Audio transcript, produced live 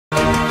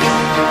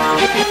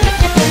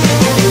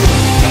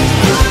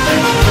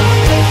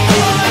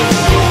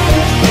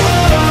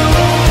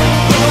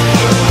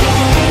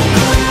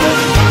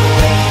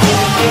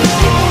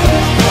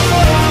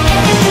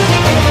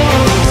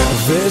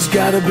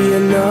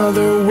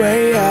another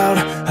way out.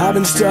 I've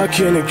been stuck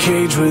in a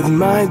cage with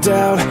my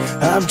doubt.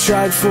 I've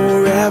tried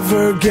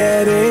forever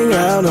getting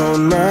out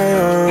on my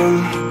own.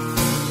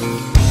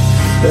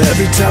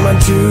 Every time I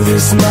do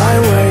this my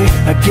way,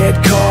 I get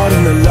caught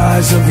in the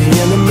lies of the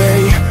enemy.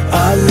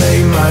 I lay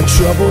my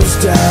troubles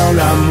down,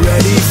 I'm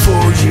ready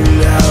for you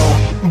now.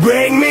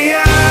 Bring me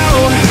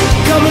out,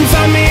 come and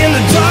find me in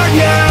the dark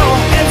now.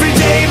 Every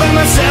day by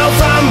myself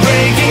I'm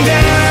breaking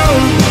down.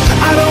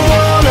 I don't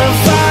wanna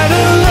fight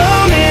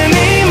alone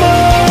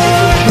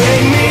anymore.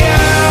 Bring me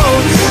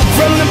out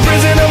from the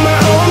prison of my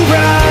own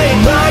pride.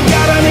 My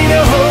God, I need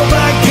a hope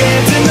I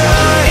can't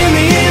deny. In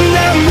the end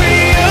I'm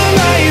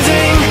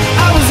realizing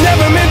I was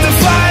never meant to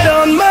fight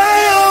on my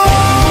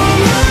own.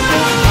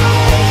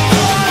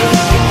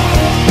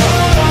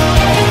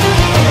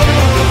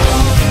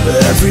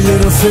 Every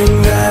little thing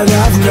that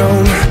I've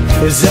known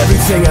is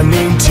everything I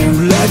need to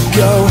let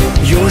go.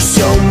 You're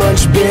so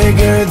much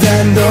bigger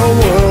than the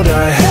world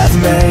I have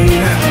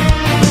made.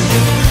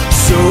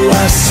 So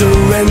I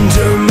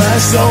surrender my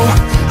soul.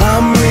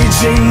 I'm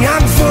reaching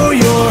out for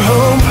your